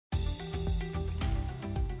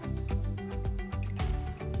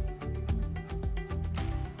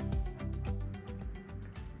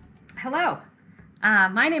Hello,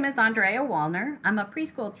 my name is Andrea Wallner. I'm a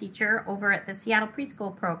preschool teacher over at the Seattle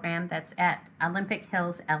Preschool program that's at Olympic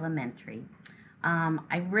Hills Elementary.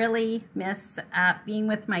 I really miss being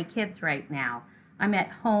with my kids right now. I'm at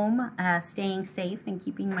home staying safe and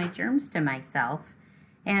keeping my germs to myself.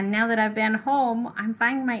 And now that I've been home, I'm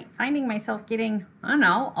finding myself getting, I don't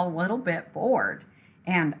know, a little bit bored.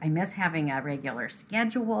 And I miss having a regular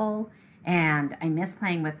schedule, and I miss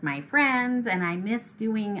playing with my friends, and I miss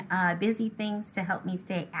doing busy things to help me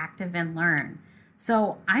stay active and learn.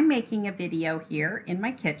 So I'm making a video here in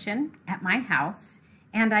my kitchen at my house,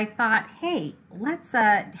 and I thought, hey, let's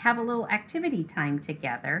have a little activity time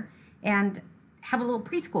together and have a little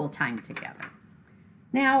preschool time together.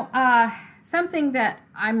 Now, something that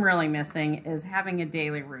I'm really missing is having a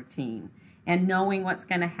daily routine and knowing what's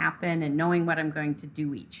going to happen and knowing what I'm going to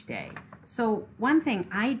do each day. So one thing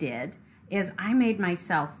I did is I made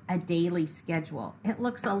myself a daily schedule. It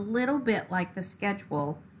looks a little bit like the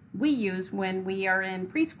schedule we use when we are in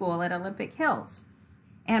preschool at Olympic Hills.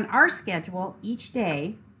 And our schedule each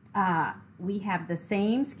day, we have the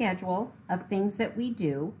same schedule of things that we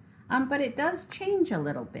do, but it does change a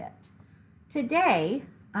little bit. Today,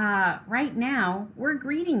 right now, we're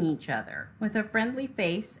greeting each other with a friendly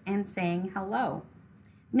face and saying hello.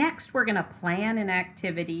 Next, we're going to plan an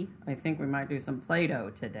activity. I think we might do some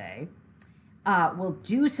Play-Doh today. We'll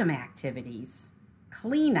do some activities,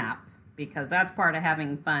 clean up, because that's part of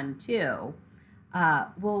having fun too.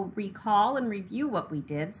 We'll recall and review what we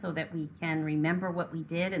did so that we can remember what we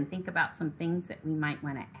did and think about some things that we might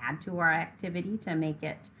want to add to our activity to make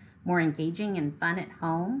it more engaging and fun at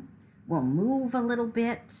home. We'll move a little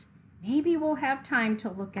bit. Maybe we'll have time to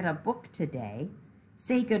look at a book today,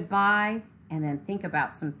 say goodbye, and then think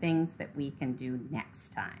about some things that we can do next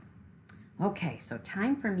time. Okay, so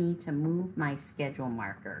time for me to move my schedule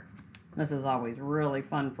marker. This is always really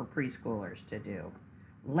fun for preschoolers to do.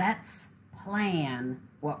 Let's plan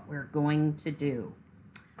what we're going to do.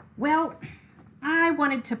 Well, I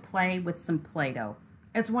wanted to play with some Play-Doh.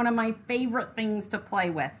 It's one of my favorite things to play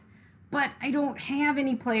with, but I don't have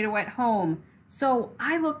any Play-Doh at home. So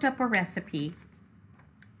I looked up a recipe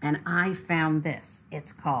and I found this.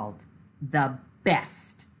 It's called the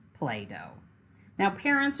best Play-Doh. Now,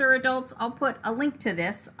 parents or adults, I'll put a link to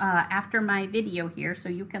this after my video here so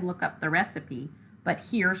you can look up the recipe, but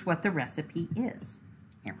here's what the recipe is.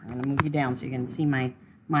 Here, I'm going to move you down so you can see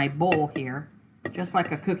my bowl here, just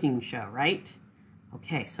like a cooking show, right?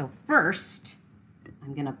 Okay, so first,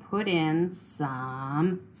 I'm going to put in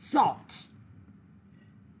some salt.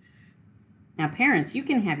 Now, parents, you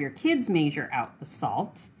can have your kids measure out the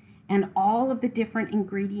salt and all of the different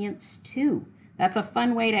ingredients too. That's a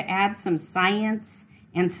fun way to add some science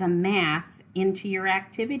and some math into your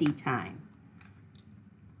activity time.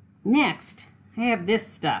 Next, I have this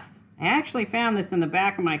stuff. I actually found this in the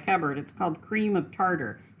back of my cupboard. It's called cream of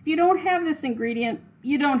tartar. If you don't have this ingredient,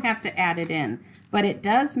 you don't have to add it in, but it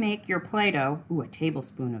does make your Play-Doh, ooh, a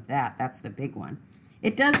tablespoon of that, that's the big one.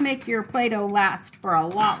 It does make your Play-Doh last for a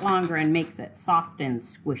lot longer and makes it soft and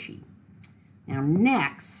squishy. Now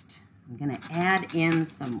next, I'm going to add in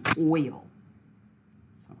some oil.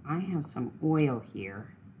 So I have some oil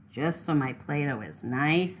here, just so my Play-Doh is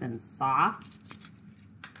nice and soft.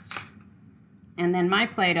 And then my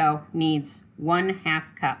Play-Doh needs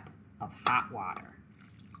 1/2 cup of hot water.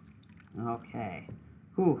 Okay.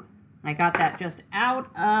 Whew. I got that just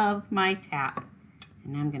out of my tap.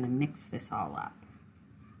 And I'm going to mix this all up.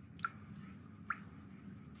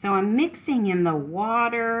 So I'm mixing in the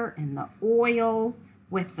water and the oil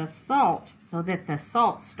with the salt so that the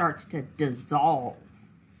salt starts to dissolve.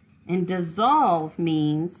 And dissolve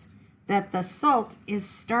means that the salt is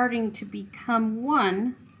starting to become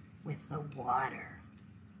one with the water.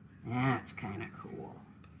 That's kind of cool.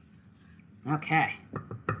 Okay.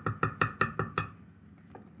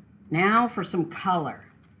 Now for some color.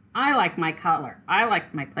 I like my color. I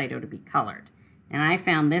like my Play-Doh to be colored. And I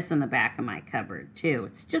found this in the back of my cupboard too.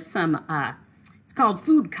 It's just some, it's called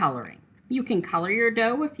food coloring. You can color your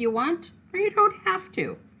dough if you want, or you don't have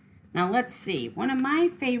to. Now let's see. One of my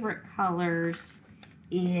favorite colors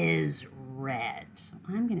is red. So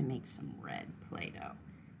I'm going to make some red Play-Doh.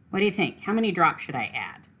 What do you think? How many drops should I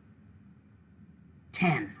add?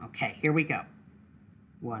 10. Okay, here we go.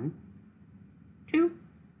 1, 2,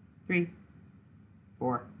 3,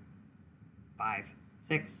 4, 5,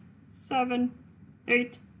 6, 7,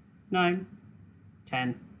 8, 9,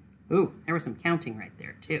 10. Ooh, there was some counting right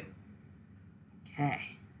there too.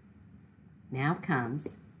 Okay. Now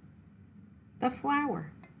comes the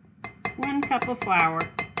flour. 1 cup of flour.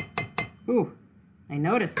 Ooh, I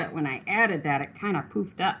noticed that when I added that, it kind of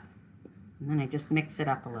poofed up. And then I just mix it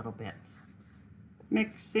up a little bit.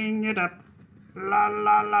 Mixing it up. La,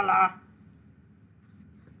 la, la, la.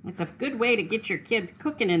 It's a good way to get your kids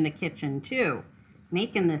cooking in the kitchen, too.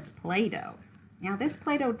 Making this Play-Doh. Now, this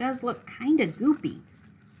Play-Doh does look kind of goopy.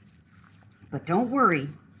 But don't worry.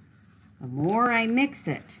 The more I mix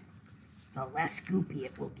it, the less goopy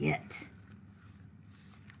it will get.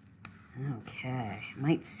 Okay,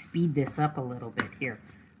 might speed this up a little bit here.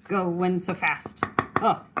 Going so fast.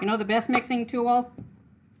 Oh, you know the best mixing tool?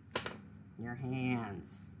 Your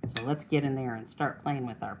hands. So let's get in there and start playing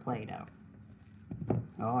with our Play-Doh.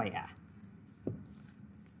 Oh yeah.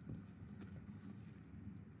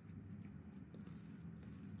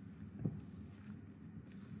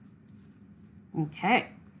 Okay,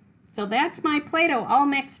 so that's my Play-Doh all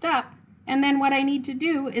mixed up. And then what I need to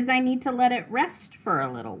do is I need to let it rest for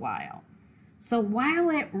a little while. So while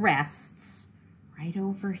it rests, right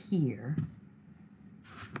over here,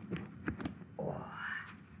 oh,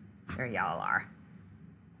 there y'all are.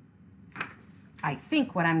 I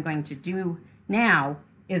think what I'm going to do now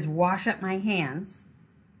is wash up my hands,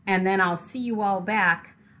 and then I'll see you all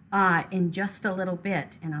back in just a little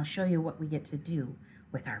bit, and I'll show you what we get to do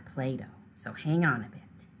with our Play-Doh. So hang on a bit.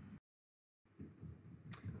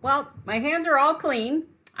 Well, my hands are all clean.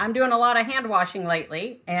 I'm doing a lot of hand washing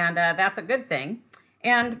lately, and that's a good thing.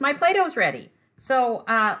 And my Play-Doh's ready. So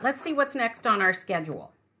let's see what's next on our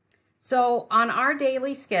schedule. So on our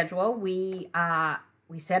daily schedule, we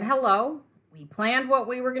said hello. We planned what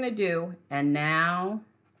we were going to do, and now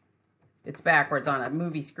it's backwards on a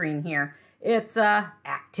movie screen here. It's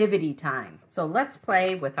activity time. So let's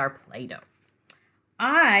play with our Play-Doh.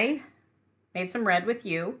 I made some red with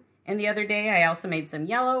you. And the other day, I also made some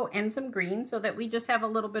yellow and some green so that we just have a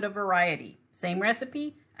little bit of variety. Same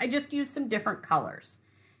recipe, I just used some different colors.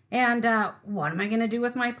 And what am I going to do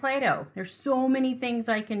with my Play-Doh? There's so many things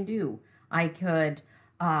I can do. I could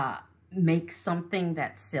make something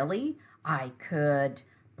that's silly. I could,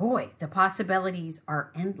 boy, the possibilities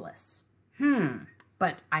are endless.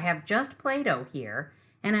 But I have just Play-Doh here.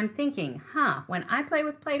 And I'm thinking, when I play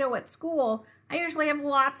with Play-Doh at school, I usually have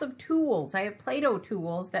lots of tools. I have Play-Doh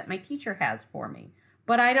tools that my teacher has for me,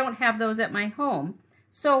 but I don't have those at my home.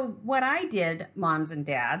 So what I did, moms and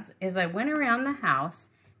dads, is I went around the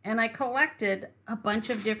house and I collected a bunch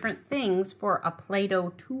of different things for a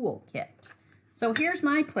Play-Doh tool kit. So here's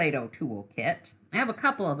my Play-Doh tool kit. I have a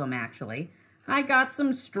couple of them actually. I got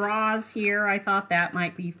some straws here. I thought that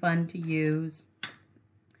might be fun to use.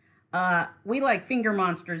 We like finger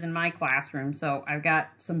monsters in my classroom, so I've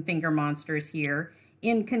got some finger monsters here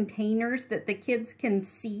in containers that the kids can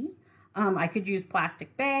see. I could use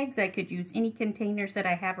plastic bags. I could use any containers that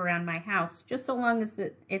I have around my house, just so long as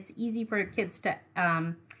it's easy for kids to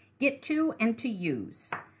get to and to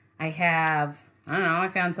use. I have, I don't know, I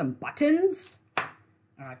found some buttons.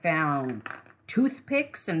 I found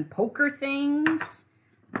toothpicks and poker things.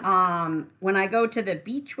 When I go to the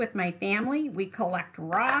beach with my family, we collect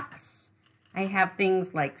rocks. I have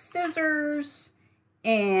things like scissors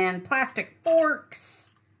and plastic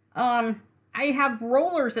forks. I have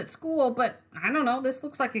rollers at school, but I don't know, this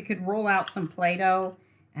looks like it could roll out some Play-Doh.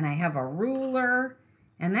 And I have a ruler,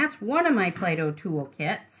 and that's one of my Play-Doh tool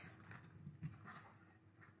kits.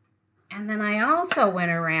 And then I also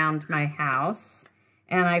went around my house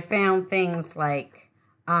and I found things like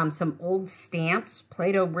some old stamps.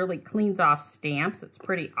 Play-Doh really cleans off stamps. It's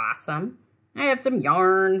pretty awesome. I have some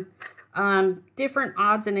yarn, different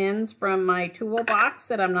odds and ends from my toolbox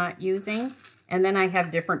that I'm not using. And then I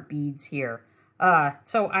have different beads here.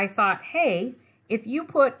 So I thought, hey, if you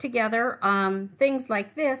put together things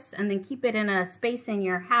like this and then keep it in a space in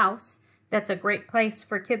your house, that's a great place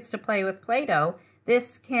for kids to play with Play-Doh.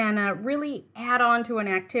 This can really add on to an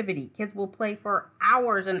activity. Kids will play for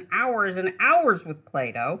hours and hours and hours with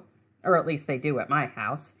Play-Doh, or at least they do at my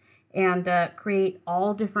house, and create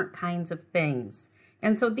all different kinds of things.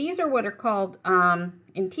 And so these are what are called,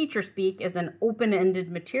 in teacher speak, as an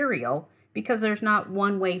open-ended material, because there's not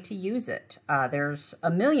one way to use it. There's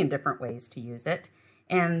a million different ways to use it,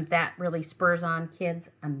 and that really spurs on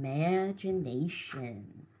kids'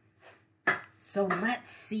 imagination. So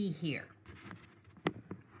let's see here.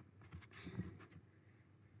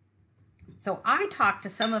 So I talked to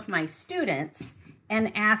some of my students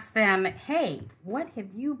and asked them, hey, what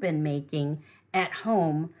have you been making at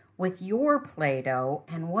home with your Play-Doh,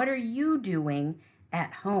 and what are you doing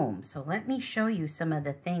at home? So let me show you some of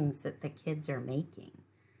the things that the kids are making.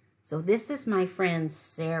 So this is my friend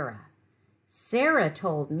Sarah. Sarah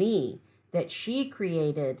told me that she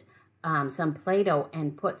created some Play-Doh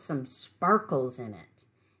and put some sparkles in it.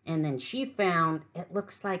 And then she found, it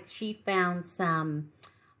looks like she found some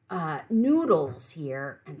noodles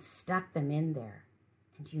here and stuck them in there.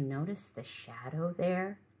 And do you notice the shadow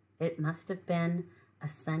there? It must have been a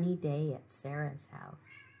sunny day at Sarah's house.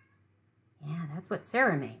 Yeah, that's what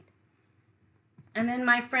Sarah made. And then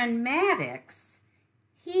my friend Maddox,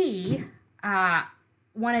 he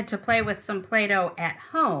wanted to play with some Play-Doh at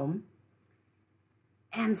home.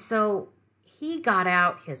 And so he got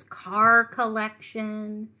out his car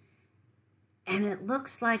collection. And it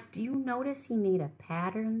looks like, do you notice he made a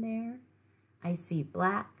pattern there? I see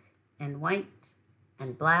black and white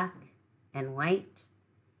and black and white.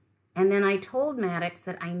 And then I told Maddox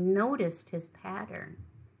that I noticed his pattern.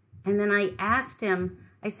 And then I asked him,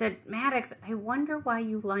 I said, Maddox, I wonder why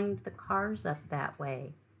you lined the cars up that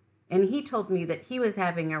way. And he told me that he was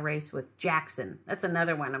having a race with Jackson. That's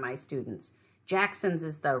another one of my students. Jackson's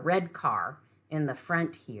is the red car in the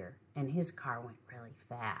front here, and his car went really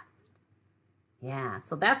fast. Yeah,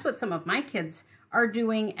 so that's what some of my kids are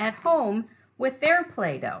doing at home with their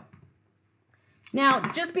Play-Doh.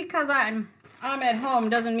 Now, just because I'm at home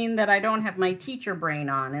doesn't mean that I don't have my teacher brain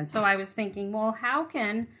on. And so I was thinking, well, how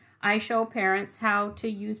can I show parents how to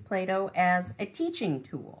use Play-Doh as a teaching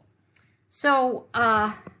tool? So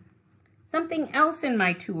something else in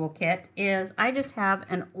my toolkit is I just have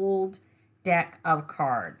an old deck of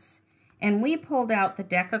cards. And we pulled out the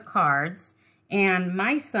deck of cards, and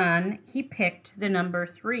my son, he picked the number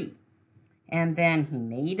 3. And then he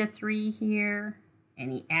made a 3 here,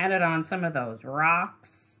 and he added on some of those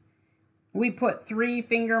rocks. We put 3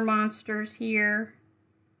 finger monsters here.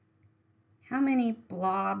 How many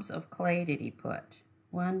blobs of clay did he put?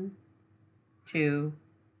 1, 2,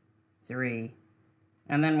 3.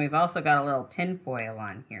 And then we've also got a little tin foil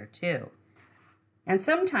on here too. And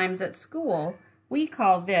sometimes at school, we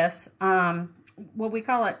call this, we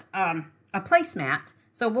call it a placemat.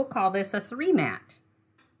 So we'll call this a 3-mat.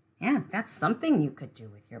 Yeah, that's something you could do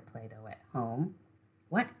with your Play-Doh at home.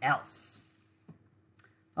 What else?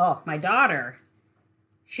 Oh, my daughter,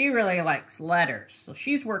 she really likes letters. So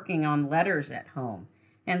she's working on letters at home.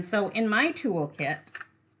 And so in my toolkit,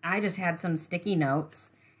 I just had some sticky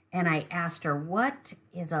notes. And I asked her, what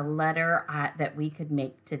is a letter that we could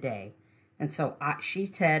make today? And so she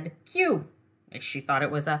said Q. She thought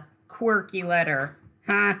it was a quirky letter.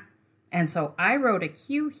 Huh? And so I wrote a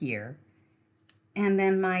Q here. And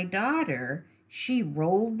then my daughter, she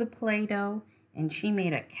rolled the Play-Doh and she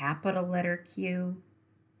made a capital letter Q.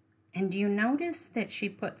 And do you notice that she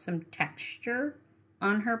put some texture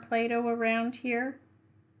on her Play-Doh around here?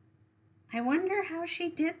 I wonder how she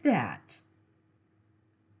did that.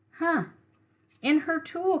 Huh. In her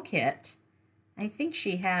toolkit, I think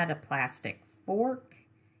she had a plastic fork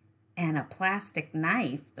and a plastic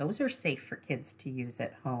knife. Those are safe for kids to use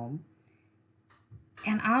at home.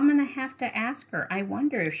 And I'm going to have to ask her, I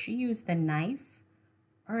wonder if she used the knife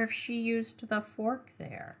or if she used the fork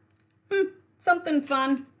there. Something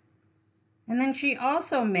fun. And then she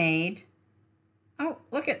also made, oh,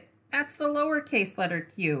 look at, that's the lowercase letter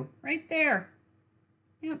Q right there.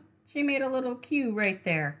 Yep, she made a little Q right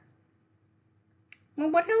there. Well,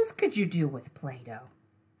 what else could you do with Play-Doh?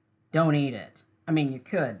 Don't eat it. I mean, you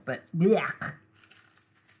could, but blech.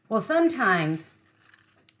 Well, sometimes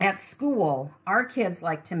at school, our kids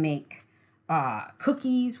like to make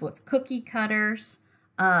cookies with cookie cutters.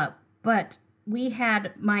 But we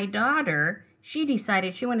had my daughter, she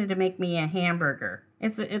decided she wanted to make me a hamburger.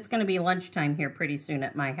 It's going to be lunchtime here pretty soon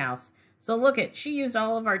at my house. So look she used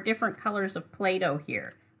all of our different colors of Play-Doh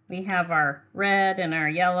here. We have our red and our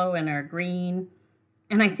yellow and our green.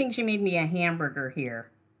 And I think she made me a hamburger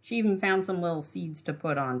here. She even found some little seeds to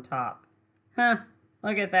put on top. Huh,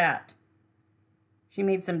 look at that. She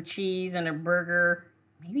made some cheese and a burger.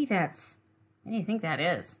 Maybe that's, what do you think that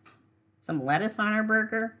is? Some lettuce on her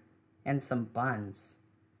burger and some buns.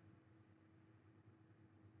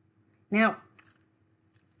 Now,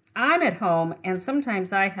 I'm at home and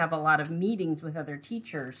sometimes I have a lot of meetings with other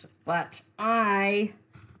teachers, but I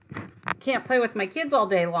can't play with my kids all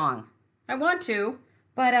day long. I want to,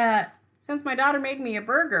 but since my daughter made me a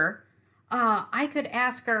burger, I could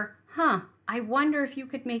ask her, I wonder if you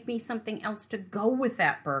could make me something else to go with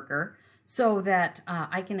that burger so that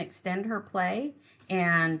I can extend her play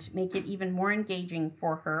and make it even more engaging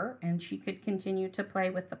for her and she could continue to play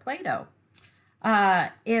with the Play-Doh.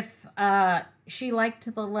 If she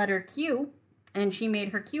liked the letter Q and she made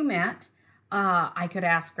her Q mat, I could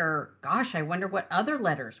ask her, gosh, I wonder what other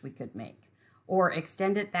letters we could make, or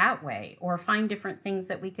extend it that way, or find different things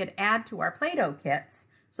that we could add to our Play-Doh kits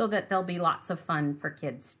so that there'll be lots of fun for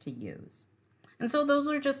kids to use. And so those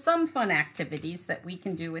are just some fun activities that we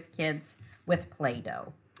can do with kids with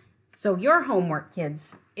Play-Doh. So your homework,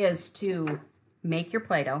 kids, is to make your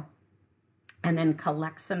Play-Doh, and then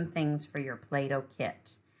collect some things for your Play-Doh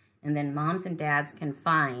kit. And then moms and dads can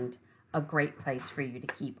find a great place for you to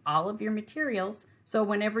keep all of your materials, so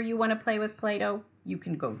whenever you want to play with Play-Doh, you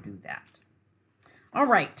can go do that. All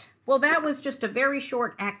right, well, that was just a very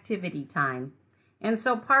short activity time. And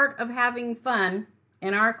so part of having fun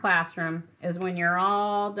in our classroom is when you're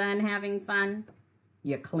all done having fun,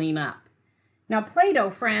 you clean up. Now, Play-Doh,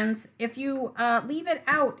 friends, if you leave it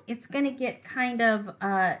out, it's going to get kind of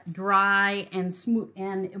dry and smooth,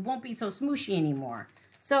 and it won't be so smooshy anymore.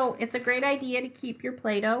 So it's a great idea to keep your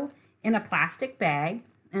Play-Doh in a plastic bag,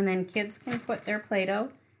 and then kids can put their Play-Doh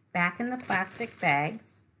back in the plastic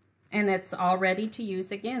bags, and it's all ready to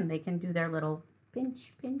use again. They can do their little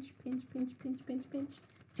pinch, pinch, pinch, pinch, pinch, pinch, pinch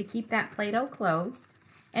to keep that Play-Doh closed.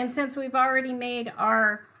 And since we've already made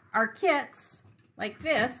our kits like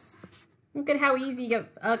this, look at how easy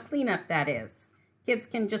a cleanup that is. Kids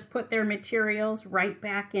can just put their materials right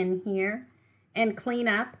back in here and clean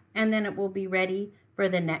up, and then it will be ready for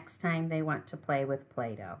the next time they want to play with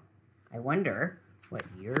Play-Doh. I wonder what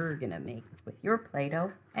you're going to make with your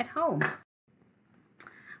Play-Doh at home.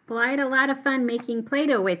 Well, I had a lot of fun making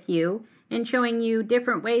Play-Doh with you and showing you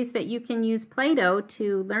different ways that you can use Play-Doh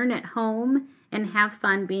to learn at home and have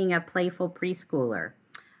fun being a playful preschooler.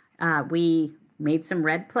 We made some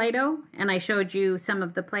red Play-Doh, and I showed you some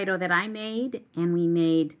of the Play-Doh that I made, and we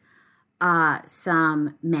made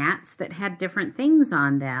some mats that had different things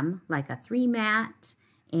on them, like a 3 mat,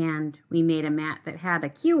 and we made a mat that had a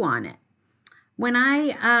Q on it. When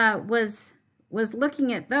I was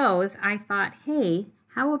looking at those, I thought, hey,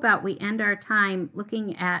 how about we end our time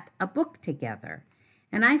looking at a book together?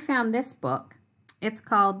 And I found this book. It's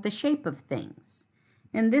called The Shape of Things.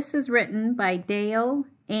 And this is written by Dale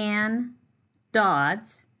Ann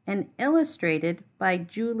Dodds and illustrated by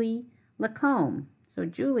Julie Lacombe. So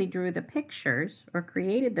Julie drew the pictures, or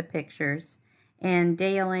created the pictures, and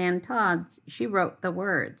Dale Ann Dodds, she wrote the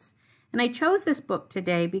words. And I chose this book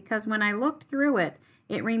today because when I looked through it,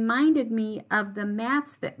 it reminded me of the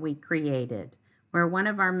mats that we created, where one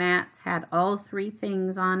of our mats had all 3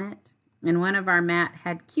 things on it, and one of our mat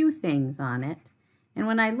had Q things on it. And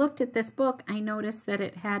when I looked at this book, I noticed that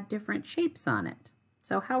it had different shapes on it.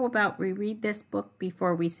 So how about we read this book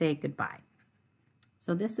before we say goodbye?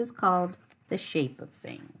 So this is called The Shape of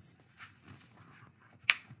Things.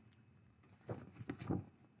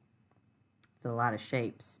 It's a lot of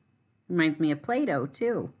shapes. Reminds me of Play-Doh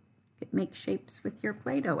too. You could make shapes with your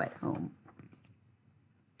Play-Doh at home.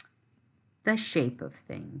 The shape of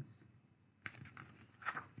things.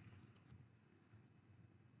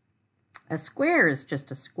 A square is just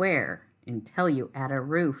a square until you add a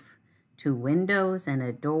roof, 2 windows and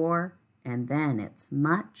a door, and then it's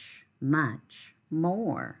much, much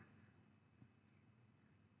more.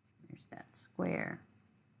 There's that square.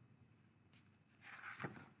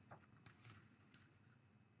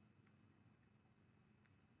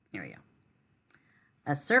 Here we go.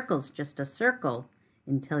 A circle's just a circle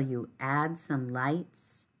until you add some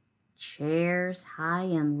lights, chairs high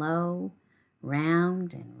and low,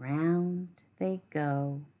 round and round they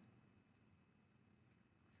go.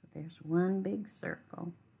 So there's one big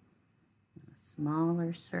circle, a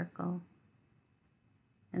smaller circle,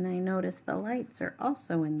 and I notice the lights are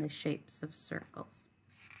also in the shapes of circles.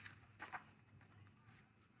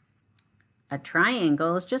 A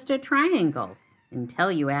triangle is just a triangle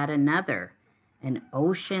until you add another, an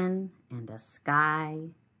ocean and a sky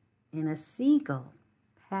and a seagull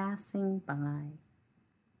passing by.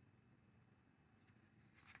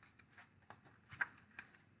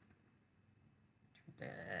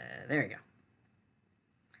 There you go.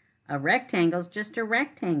 A rectangle is just a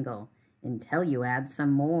rectangle until you add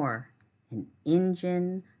some more. An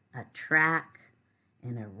engine, a track,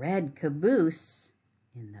 and a red caboose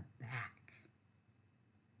in the back.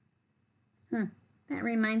 That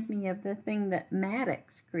reminds me of the thing that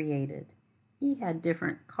Maddox created. He had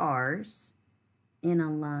different cars in a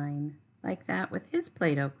line like that with his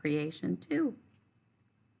Play-Doh creation too.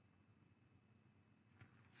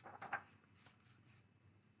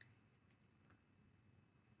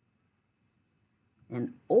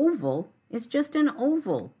 An oval is just an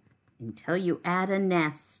oval until you add a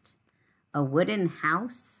nest, a wooden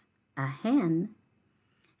house, a hen,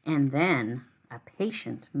 and then a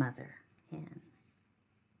patient mother hen.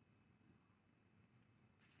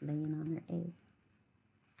 Just laying on her egg.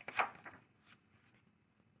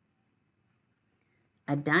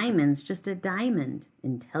 A diamond's just a diamond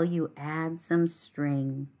until you add some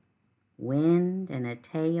string, wind and a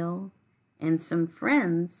tail, and some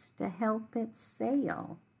friends to help it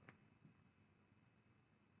sail.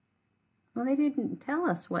 Well, they didn't tell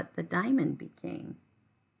us what the diamond became.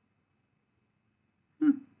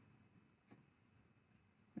 A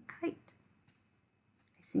kite.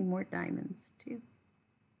 I see more diamonds too.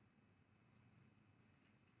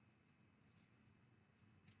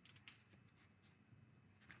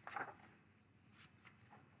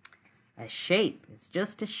 A shape is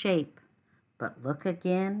just a shape, but look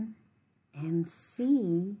again and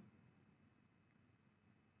see.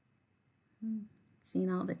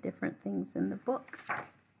 Seen all the different things in the book.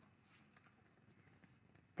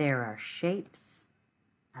 There are shapes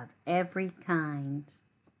of every kind.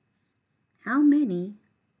 How many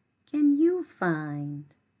can you find?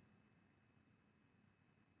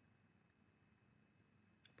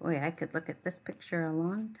 Boy, I could look at this picture a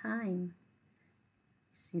long time.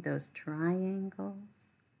 See those triangles?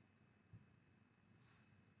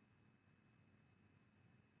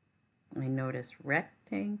 I notice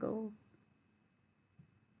rectangles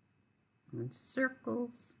and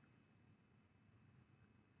circles.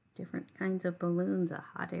 Different kinds of balloons, a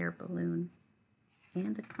hot air balloon,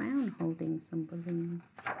 and a clown holding some balloons.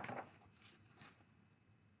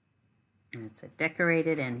 And it's a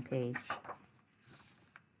decorated end page.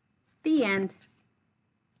 The end.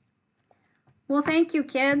 Well, thank you,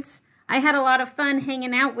 kids. I had a lot of fun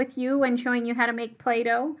hanging out with you and showing you how to make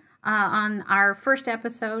Play-Doh on our first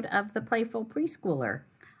episode of The Playful Preschooler.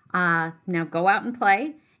 Now go out and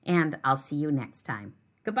play, and I'll see you next time.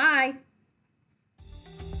 Goodbye.